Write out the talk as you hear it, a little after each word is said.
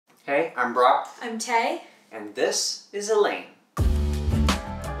Hey, I'm Brock. I'm Tay. And this is Elaine.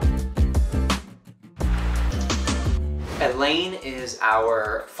 Elaine is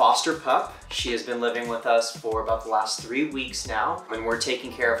our foster pup. She has been living with us for about the last 3 weeks now, and we're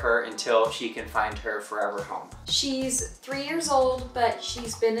taking care of her until she can find her forever home. She's 3 years old, but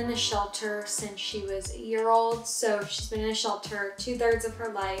she's been in a shelter since she was a year old. So she's been in a shelter 2/3 of her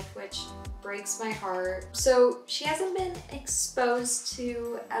life, which breaks my heart. So she hasn't been exposed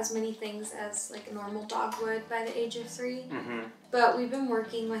to as many things as like a normal dog would by the age of 3. But we've been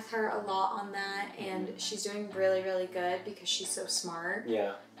working with her a lot on that, and she's doing really, really good because she's so smart.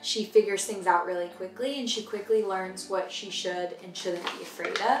 Yeah. She figures things out really quickly, and she quickly learns what she should and shouldn't be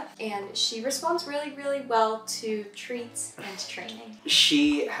afraid of. And she responds really, really well to treats and to training.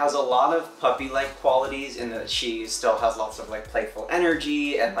 She has a lot of puppy-like qualities in that she still has lots of like playful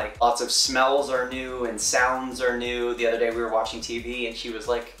energy, and like lots of smells are new and sounds are new. The other day we were watching TV and she was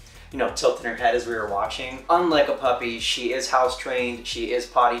like, you know, tilting her head as we were watching. Unlike a puppy, she is house trained, she is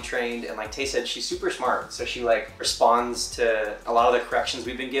potty trained, and like Tay said, she's super smart. So she like responds to a lot of the corrections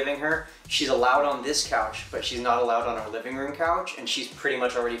we've been giving her. She's allowed on this couch, but she's not allowed on our living room couch, and she's pretty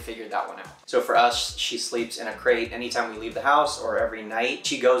much already figured that one out. So for us, she sleeps in a crate anytime we leave the house or every night.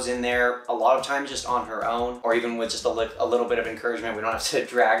 She goes in there a lot of times just on her own, or even with just a little bit of encouragement. We don't have to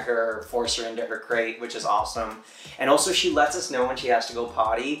drag her or force her into her crate, which is awesome. And also she lets us know when she has to go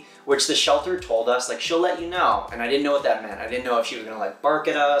potty, which the shelter told us, like, she'll let you know. And I didn't know what that meant. I didn't know if she was gonna like bark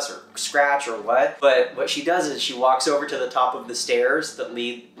at us or scratch or what. But what she does is she walks over to the top of the stairs that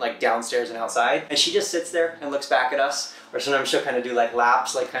lead like downstairs and outside, and she just sits there and looks back at us. Or sometimes she'll kind of do like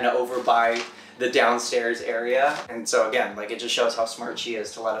laps, like kind of over by the downstairs area. And so again, like it just shows how smart she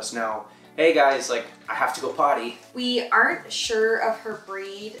is to let us know, hey guys, like I have to go potty. We aren't sure of her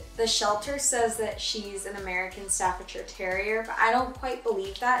breed. The shelter says that she's an American Staffordshire Terrier, but I don't quite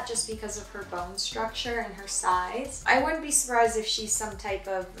believe that just because of her bone structure and her size. I wouldn't be surprised if she's some type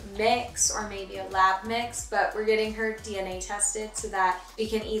of mix or maybe a lab mix, but we're getting her DNA tested so that we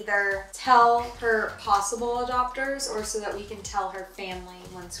can either tell her possible adopters or so that we can tell her family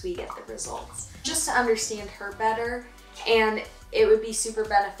once we get the results. Just to understand her better, and it would be super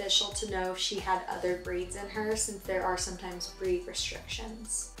beneficial to know if she had other breeds in her, since there are sometimes breed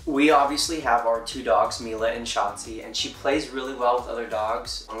restrictions. We obviously have our 2 dogs, Mila and Shotzi, and she plays really well with other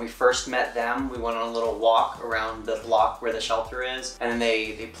dogs. When we first met them, we went on a little walk around the block where the shelter is, and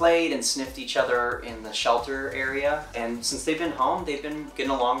they played and sniffed each other in the shelter area. And since they've been home, they've been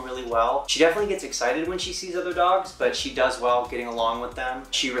getting along really well. She definitely gets excited when she sees other dogs, but she does well getting along with them.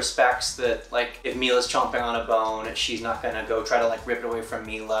 She respects that, like, if Mila's chomping on a bone, she's not gonna go try to like rip it away from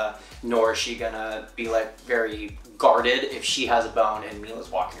Mila, nor is she gonna be like very guarded if she has a bone and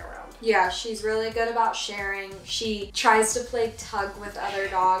Mila's walking around. Yeah, she's really good about sharing. She tries to play tug with other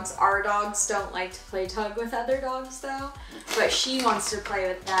dogs. Our dogs don't like to play tug with other dogs though, but she wants to play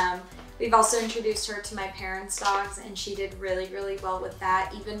with them. We've also introduced her to my parents' dogs, and she did really, really well with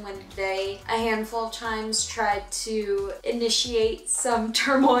that, even when they, a handful of times, tried to initiate some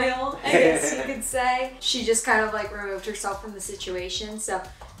turmoil, I guess you could say. She just kind of like removed herself from the situation. So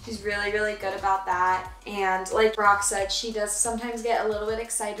she's really, really good about that. And like Brock said, she does sometimes get a little bit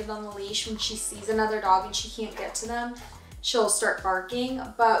excited on the leash when she sees another dog and she can't get to them. She'll start barking,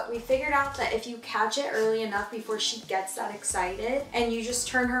 but we figured out that if you catch it early enough before she gets that excited and you just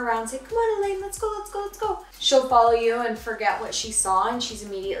turn her around and say, come on Elaine, let's go, let's go, let's go. She'll follow you and forget what she saw, and she's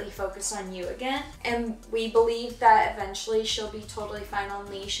immediately focused on you again. And we believe that eventually she'll be totally fine on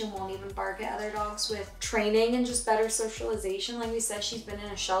leash and won't even bark at other dogs with training and just better socialization. Like we said, she's been in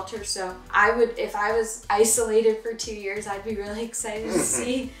a shelter, so I would, if I was isolated for 2 years, I'd be really excited to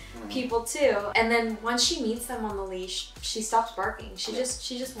see people too. And then once she meets them on the leash, she stops barking. She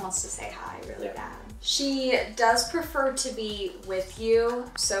just wants to say hi really bad. She does prefer to be with you.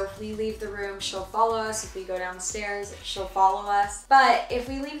 So if we leave the room, she'll follow us. If we go downstairs, she'll follow us. But if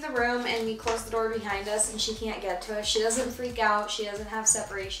we leave the room and we close the door behind us and she can't get to us, she doesn't freak out. She doesn't have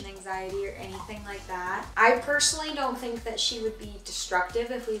separation anxiety or anything like that. I personally don't think that she would be destructive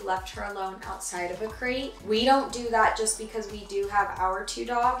if we left her alone outside of a crate. We don't do that just because we do have our 2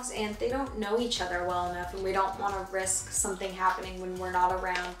 dogs and they don't know each other well enough, and we don't want to risk something happening when we're not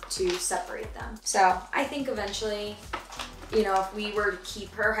around to separate them. So I think eventually, you know, if we were to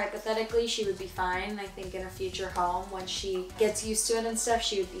keep her, hypothetically, she would be fine. I think in a future home, when she gets used to it and stuff,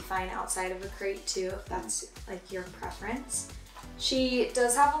 she would be fine outside of a crate too, if that's like your preference. She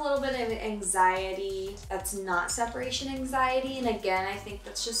does have a little bit of anxiety that's not separation anxiety, and again, I think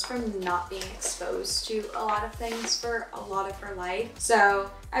that's just from not being exposed to a lot of things for a lot of her life.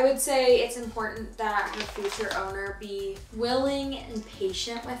 So I would say it's important that her future owner be willing and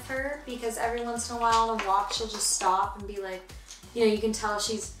patient with her, because every once in a while on a walk, she'll just stop and be like, you know, you can tell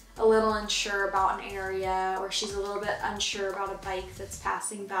she's a little unsure about an area, or she's a little bit unsure about a bike that's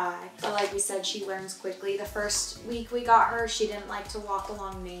passing by. But like we said, she learns quickly. The first week we got her, she didn't like to walk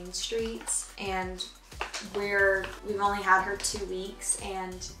along main streets, and we've only had her 2 weeks,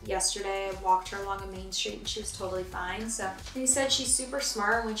 and yesterday I walked her along a main street and she was totally fine. So he said she's super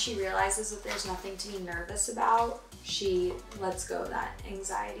smart. When she realizes that there's nothing to be nervous about, she lets go of that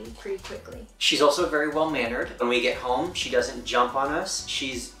anxiety pretty quickly. She's also very well mannered. When we get home, she doesn't jump on us.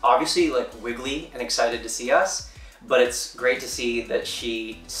 She's obviously like wiggly and excited to see us, but it's great to see that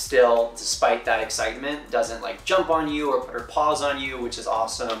she still, despite that excitement, doesn't like jump on you or put her paws on you, which is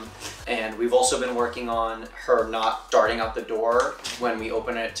awesome. And we've also been working on her not darting out the door when we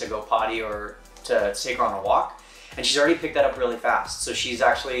open it to go potty or to take her on a walk. And she's already picked that up really fast. So she's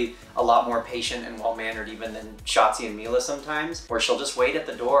actually a lot more patient and well-mannered even than Shotzi and Mila sometimes, where she'll just wait at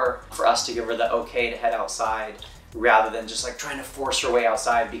the door for us to give her the okay to head outside, rather than just like trying to force her way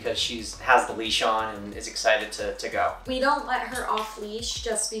outside because has the leash on and is excited to go. We don't let her off leash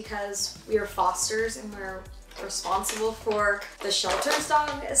just because we are fosters and we're responsible for the shelter's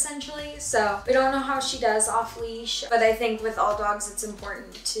dog essentially. So we don't know how she does off leash, but I think with all dogs it's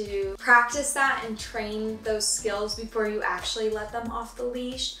important to practice that and train those skills before you actually let them off the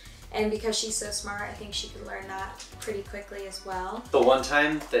leash. And because she's so smart, I think she could learn that pretty quickly as well. The one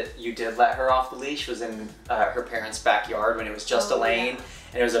time that you did let her off the leash was in her parents' backyard when it was just Elaine,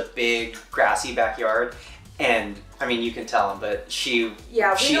 and it was a big grassy backyard. And I mean, you can tell them, but she don't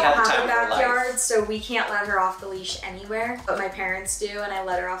had the time have a of her backyard, life. so we can't let her off the leash anywhere. But my parents do, and I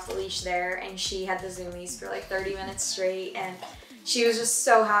let her off the leash there, and she had the zoomies for like 30 minutes straight, and she was just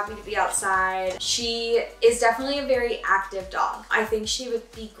so happy to be outside. She is definitely a very active dog. I think she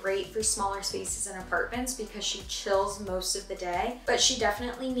would be great for smaller spaces in apartments because she chills most of the day, but she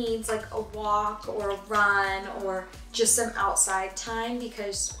definitely needs like a walk or a run or just some outside time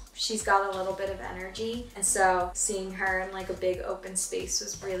because she's got a little bit of energy. And so seeing her in like a big open space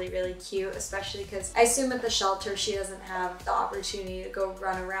was really, really cute, especially because I assume at the shelter she doesn't have the opportunity to go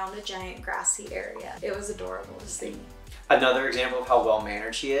run around a giant grassy area. It was adorable to see. Another example of how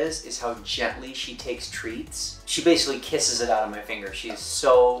well-mannered she is how gently she takes treats. She basically kisses it out of my finger. She's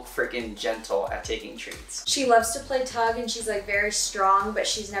so freaking gentle at taking treats. She loves to play tug and she's like very strong, but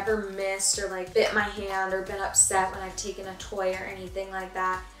she's never missed or like bit my hand or been upset when I've taken a toy or anything like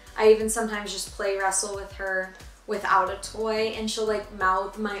that. I even sometimes just play wrestle with her without a toy and she'll like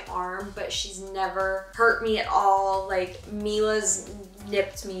mouth my arm, but she's never hurt me at all. Like Mila's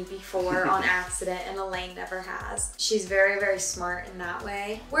nipped me before on accident and Elaine never has. She's very, very smart in that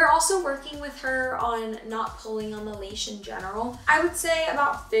way. We're also working with her on not pulling on the leash in general. I would say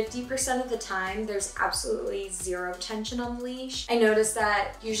about 50% of the time there's absolutely zero tension on the leash. I noticed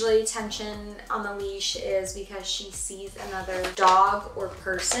that usually tension on the leash is because she sees another dog or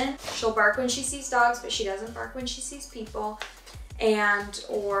person. She'll bark when she sees dogs, but she doesn't bark when she sees people. And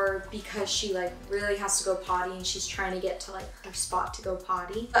or because she like really has to go potty and she's trying to get to like her spot to go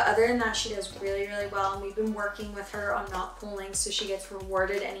potty. But other than that, she does really, really well, and we've been working with her on not pulling, so she gets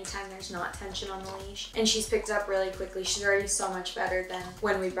rewarded anytime there's not tension on the leash, and she's picked up really quickly. She's already so much better than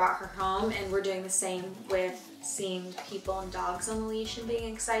when we brought her home, and we're doing the same with seeing people and dogs on the leash and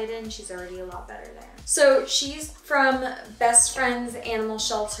being excited, and she's already a lot better there. So she's from Best Friends Animal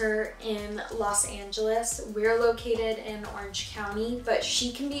Shelter in Los Angeles. We're located in Orange County, but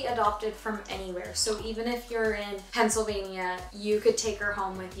she can be adopted from anywhere. So even if you're in Pennsylvania, you could take her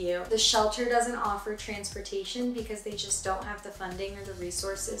home with you. The shelter doesn't offer transportation because they just don't have the funding or the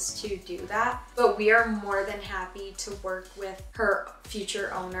resources to do that. But we are more than happy to work with her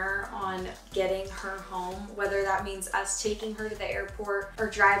future owner on getting her home, whether that means us taking her to the airport or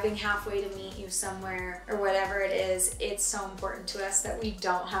driving halfway to meet you somewhere or whatever it is. It's so important to us that we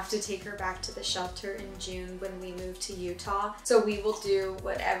don't have to take her back to the shelter in June when we move to Utah. So we will do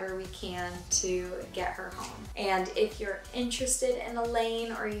whatever we can to get her home. And if you're interested in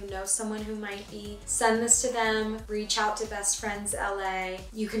Elaine or you know someone who might be, send this to them, reach out to Best Friends LA.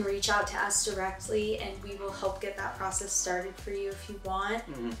 You can reach out to us directly and we will help get that process started for you if you want.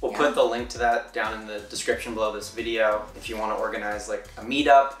 We'll put the link to that down in the description below this video if you want to organize like a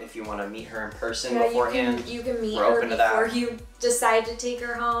meetup, if you want to meet her in person beforehand. You can meet her before you decide to take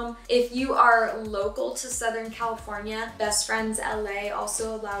her home. If you are local to Southern California, Best Friends LA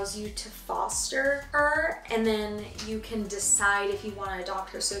also allows you to foster her, and then you can decide if you want to adopt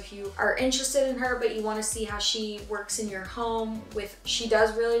her. So if you are interested in her but you want to see how she works in your home, she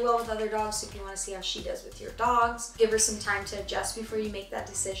does really well with other dogs, so if you want to see how she does with your dogs, give her some time to adjust before you make that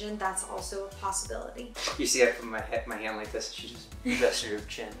decision. That's also a possibility. You see I put my hand like this, she just rests her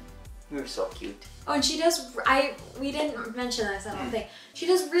chin. You're so cute. Oh, and she does, we didn't mention this, I don't think. She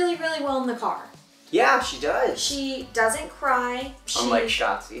does really, really well in the car. Yeah, she does. She doesn't cry. Unlike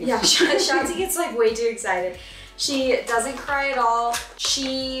Shotzi. Yeah, Shotzi gets like way too excited. She doesn't cry at all.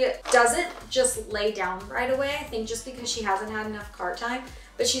 She doesn't just lay down right away, I think just because she hasn't had enough car time,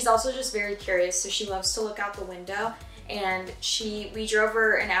 but she's also just very curious, so she loves to look out the window. And we drove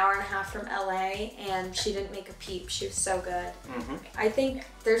her an hour and a half from LA, and she didn't make a peep. She was so good. I think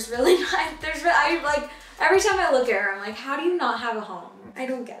there's really not, I like, every time I look at her, I'm like, how do you not have a home? I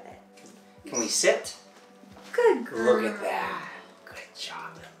don't get it. Can we sit? Good girl. Look at that. Good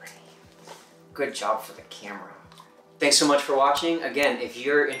job, Elaine. Good job for the camera. Thanks so much for watching. Again, if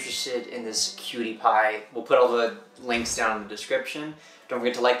you're interested in this cutie pie, we'll put all the links down in the description. Don't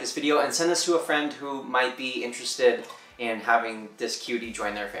forget to like this video and send this to a friend who might be interested in having this cutie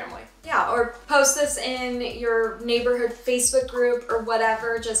join their family. Yeah, or post this in your neighborhood Facebook group or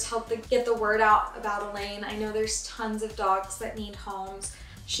whatever. Just help get the word out about Elaine. I know there's tons of dogs that need homes.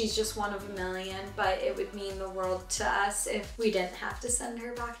 She's just one of a million, but it would mean the world to us if we didn't have to send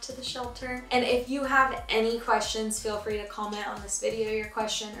her back to the shelter. And if you have any questions, feel free to comment on this video your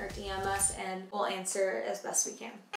question or DM us, and we'll answer as best we can.